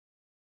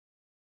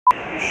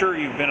Sure,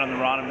 you've been on the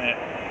monorail.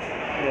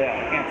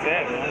 Yeah, I can't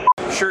say it,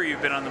 man. Sure,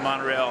 you've been on the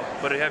monorail,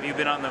 but have you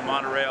been on the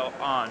monorail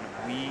on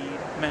weed,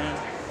 man?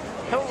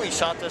 Haven't we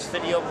shot this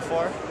video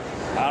before?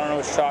 I don't know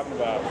what you're talking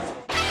about.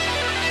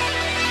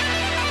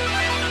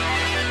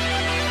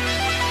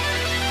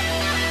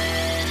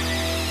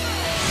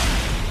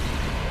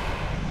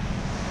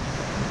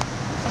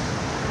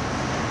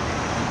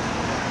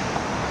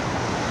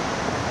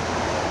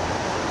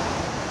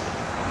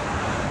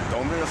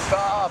 Don't be a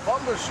star,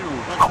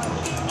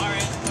 Bumbershoot.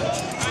 Alright,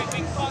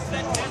 we cross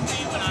that 10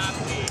 when I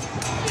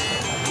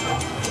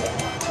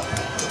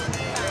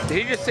pee. Did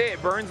he just say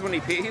it burns when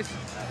he pees?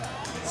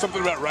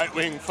 Something about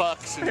right-wing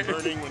fucks and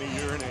burning when he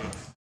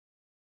urinates.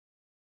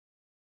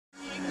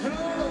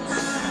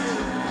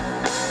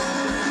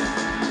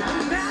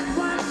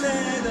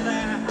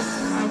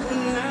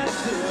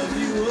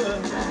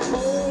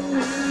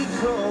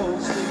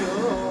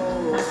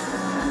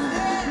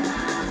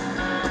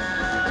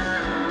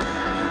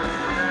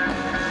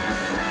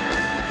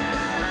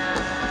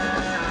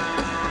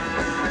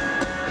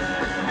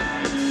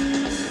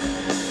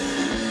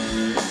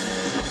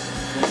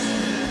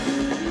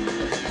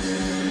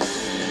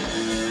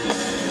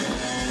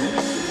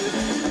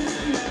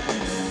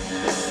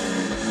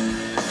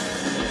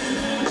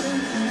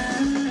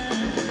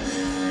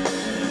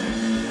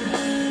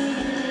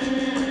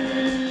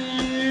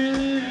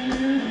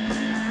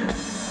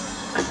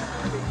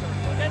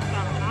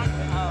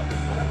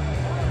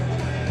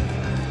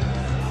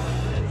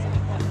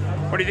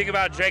 What do you think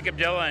about Jacob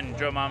Dylan,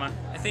 Joe Mama?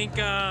 I think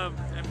I'm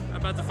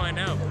about to find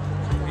out.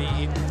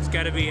 It's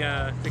got to be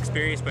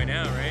experienced by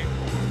now, right?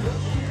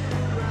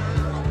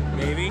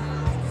 Maybe.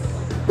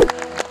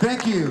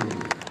 Thank you.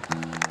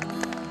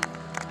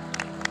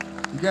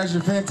 You guys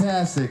are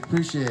fantastic.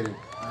 Appreciate it.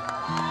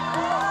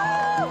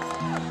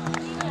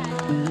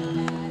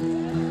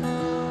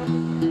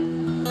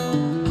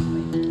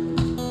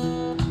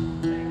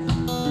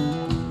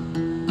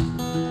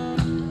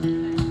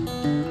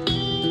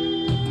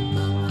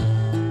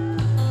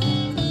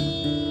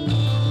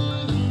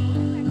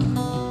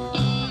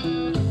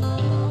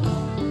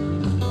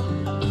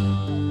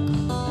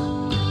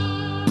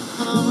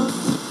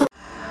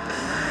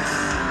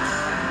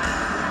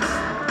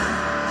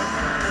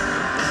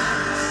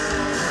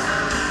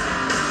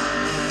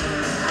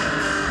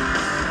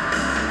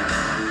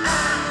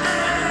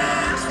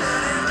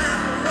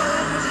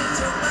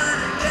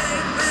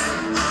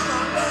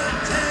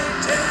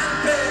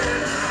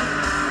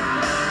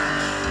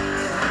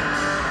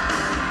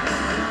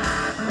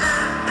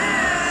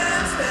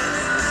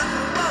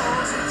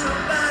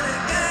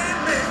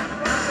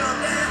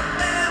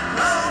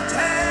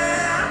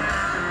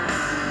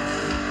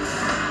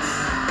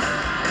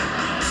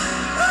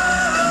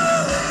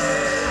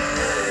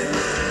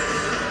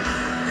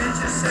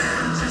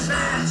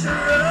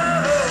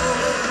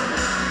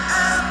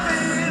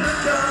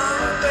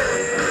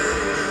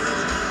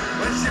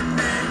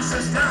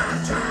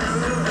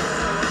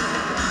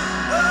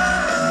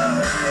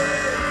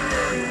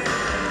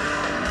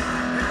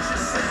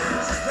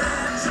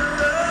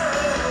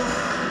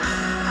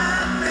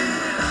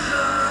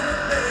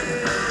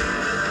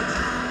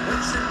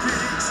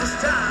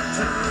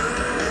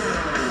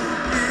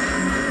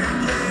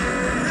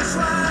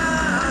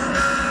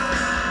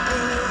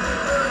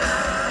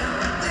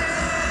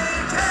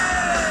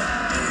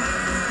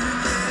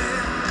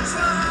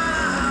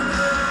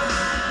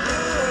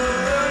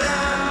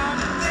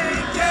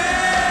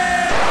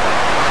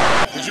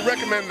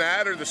 Recommend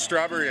that or the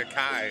strawberry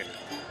acai?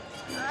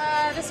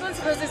 This one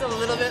supposedly is a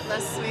little bit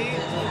less sweet.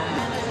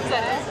 Is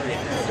that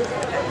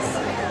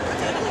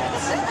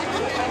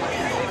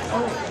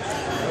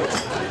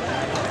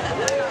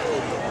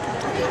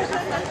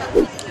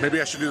it? Maybe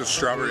I should do the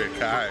strawberry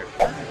acai.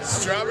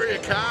 Strawberry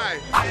acai!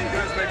 You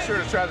guys make sure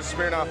to try the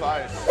Smirnoff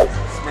Ice.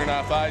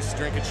 Smirnoff Ice,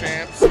 drink of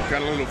champs.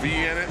 Got a little V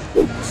in it.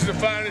 This is the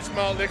finest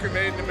malt liquor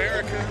made in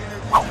America.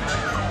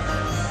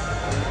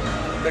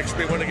 Makes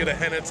me want to get a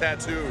henna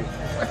tattoo.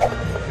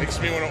 Makes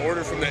me want to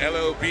order from the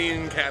LL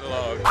Bean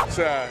catalog. Let's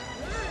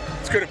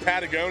go to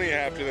Patagonia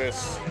after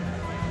this.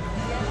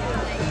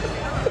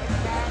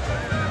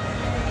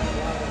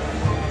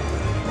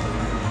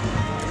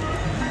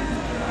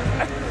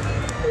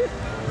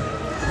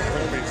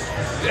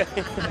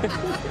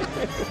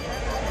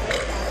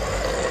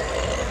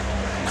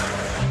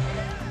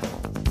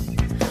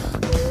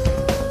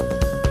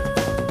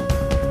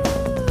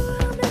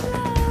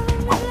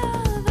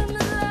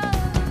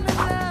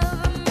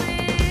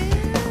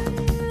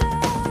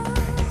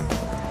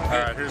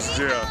 Alright, here's the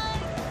deal.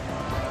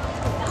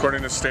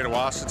 According to the state of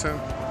Washington,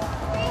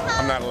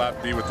 I'm not allowed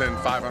to be within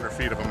 500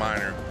 feet of a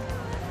minor.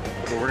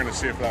 But we're going to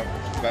see if that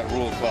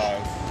rule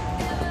applies.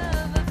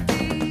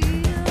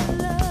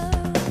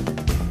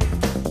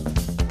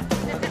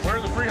 Where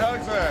are the free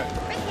hugs at?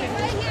 Right here,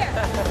 right here.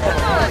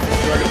 Come on.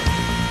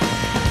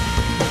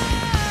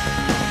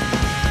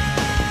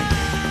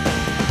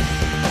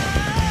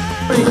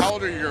 How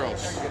old are you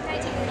girls?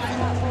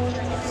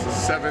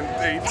 7,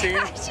 18?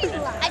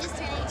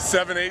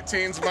 7,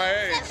 18's my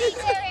age.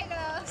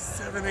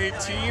 7, than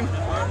 18.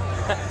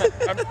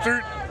 I'm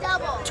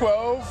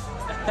 12.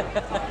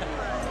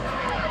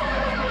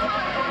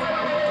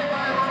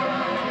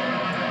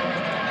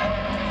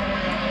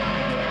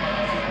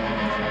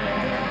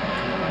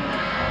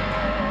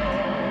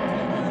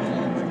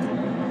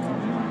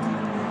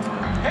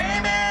 Hey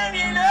man,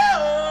 you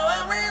know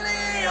I'm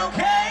really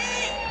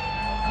okay.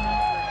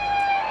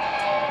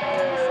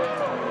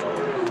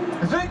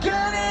 The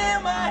gun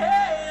in my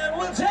hand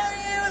will tell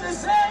you the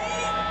same.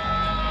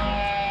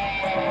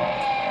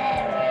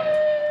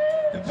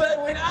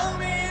 But when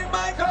I'm in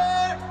my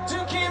car,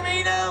 to give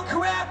me no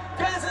crap,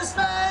 'cause the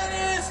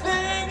slightest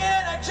thing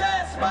and I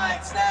just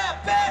might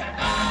snap back.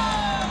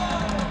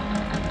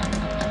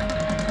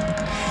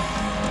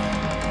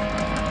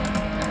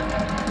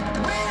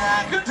 When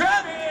I could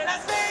drive it, I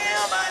stay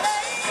on my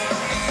lane.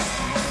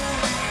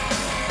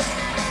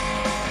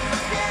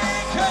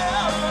 Getting cut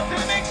off,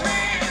 it makes me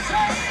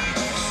insane.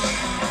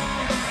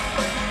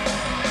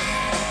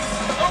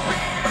 Open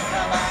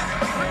the box,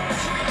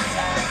 reach me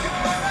inside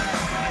your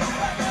eyes.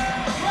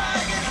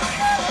 Like it's a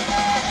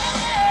holiday.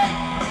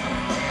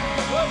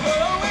 We're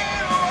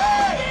blowing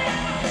away.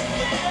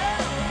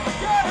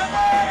 Get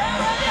away.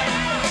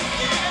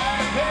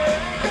 Get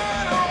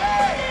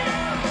away.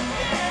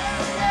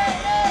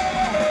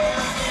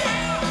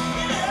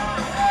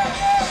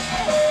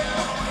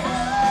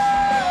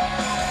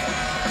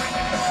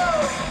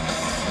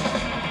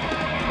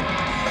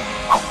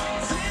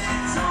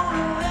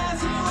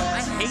 I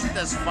hate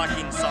this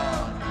fucking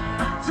song.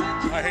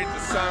 I hate the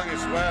song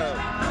as well.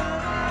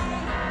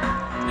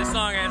 This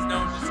song has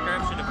no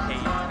description of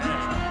hate. I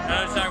know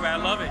what you're talking about.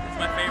 I love it. It's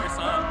my favorite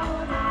song.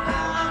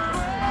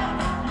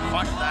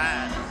 Fuck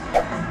that.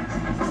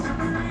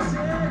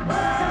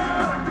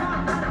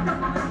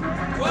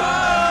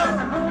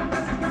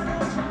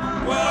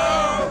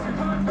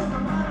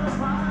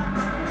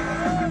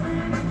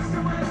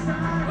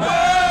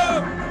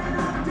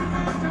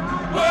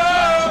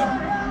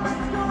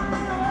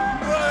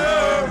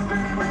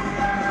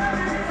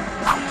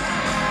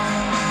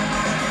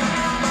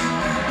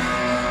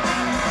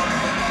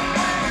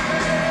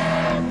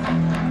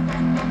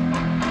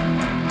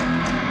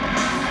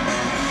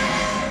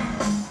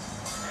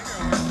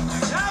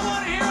 I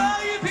want to hear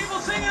all you people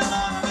singing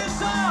along with this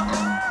song.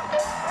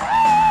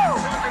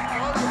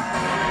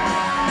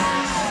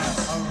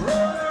 I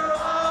wrote her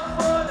off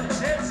for the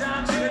 10th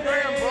time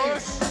today.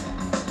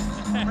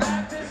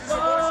 Practice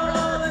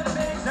all the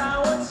things I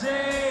would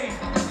say.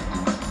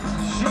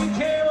 She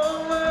came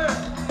over,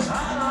 I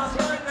lost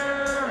my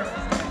nerve.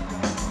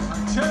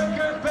 Took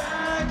her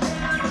back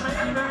and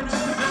made her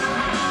do the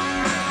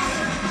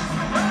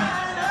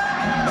right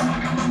now.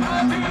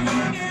 I'll be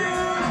in you.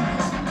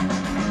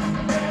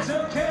 It's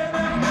okay,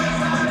 man,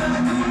 'cause I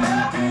like the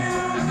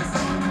abuse.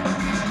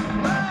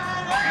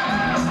 Right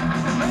now,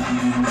 lay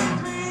with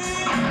me.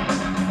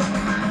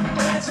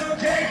 It's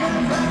okay,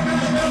 'cause I got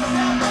no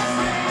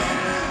self-esteem.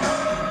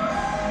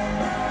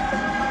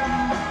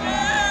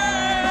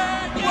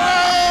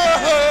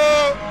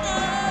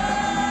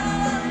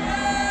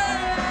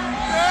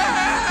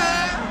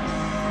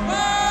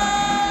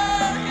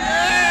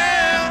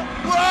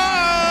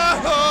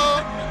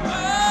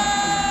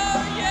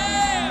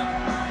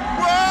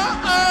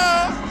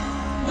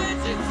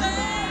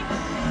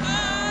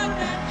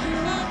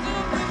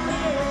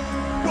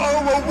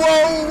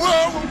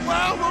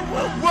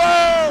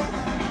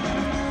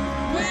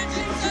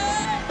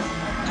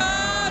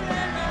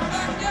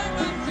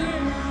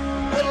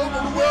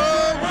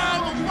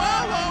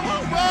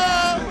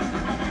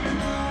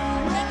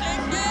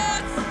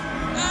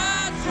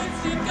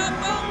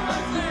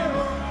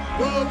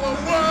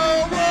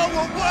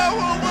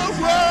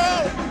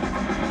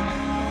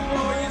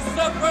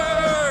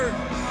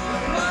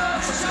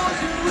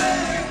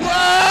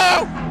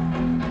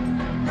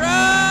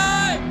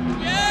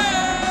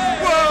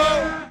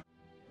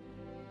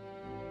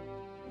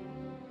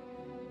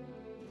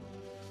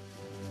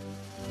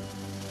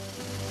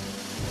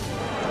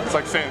 It's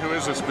like saying, who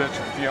is this bitch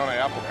at the Fiona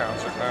Apple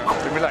concert, man?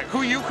 They'd be like,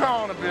 who you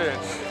calling a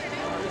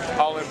bitch?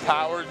 All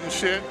empowered and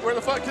shit. Where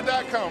the fuck did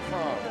that come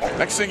from?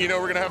 Next thing you know,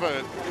 we're gonna have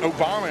an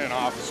Obama in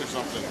office or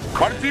something.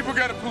 Why do people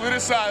gotta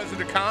politicize at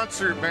a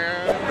concert,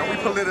 man? Don't we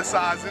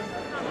politicizing?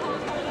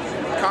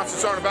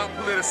 Concerts aren't about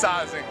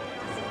politicizing.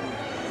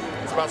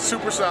 It's about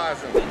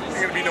supersizing.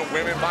 Ain't gonna be no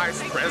women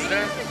vice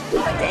president.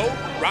 Vote?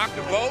 Rock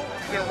the vote?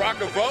 You gonna rock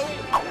the vote?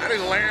 I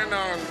didn't land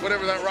on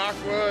whatever that rock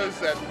was.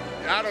 That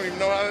I don't even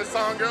know how this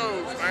song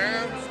goes,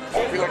 man.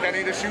 I feel like I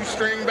need a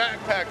shoestring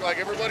backpack like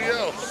everybody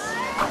else.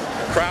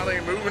 The crowd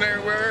ain't moving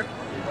everywhere.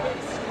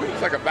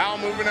 It's like a bowel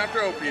movement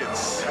after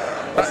opiates.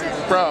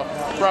 Bro.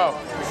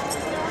 $1.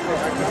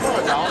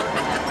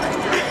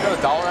 You got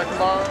 $1 I can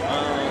borrow?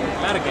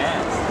 Out of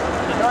gas.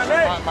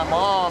 My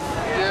mom,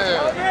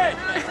 yeah.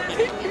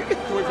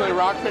 Can we play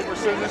rock, paper,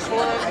 scissors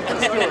for it?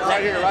 Let's do it,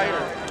 right here.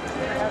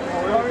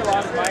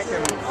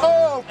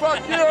 Oh,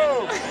 fuck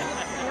you!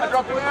 I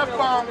dropped an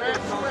F-bomb, man.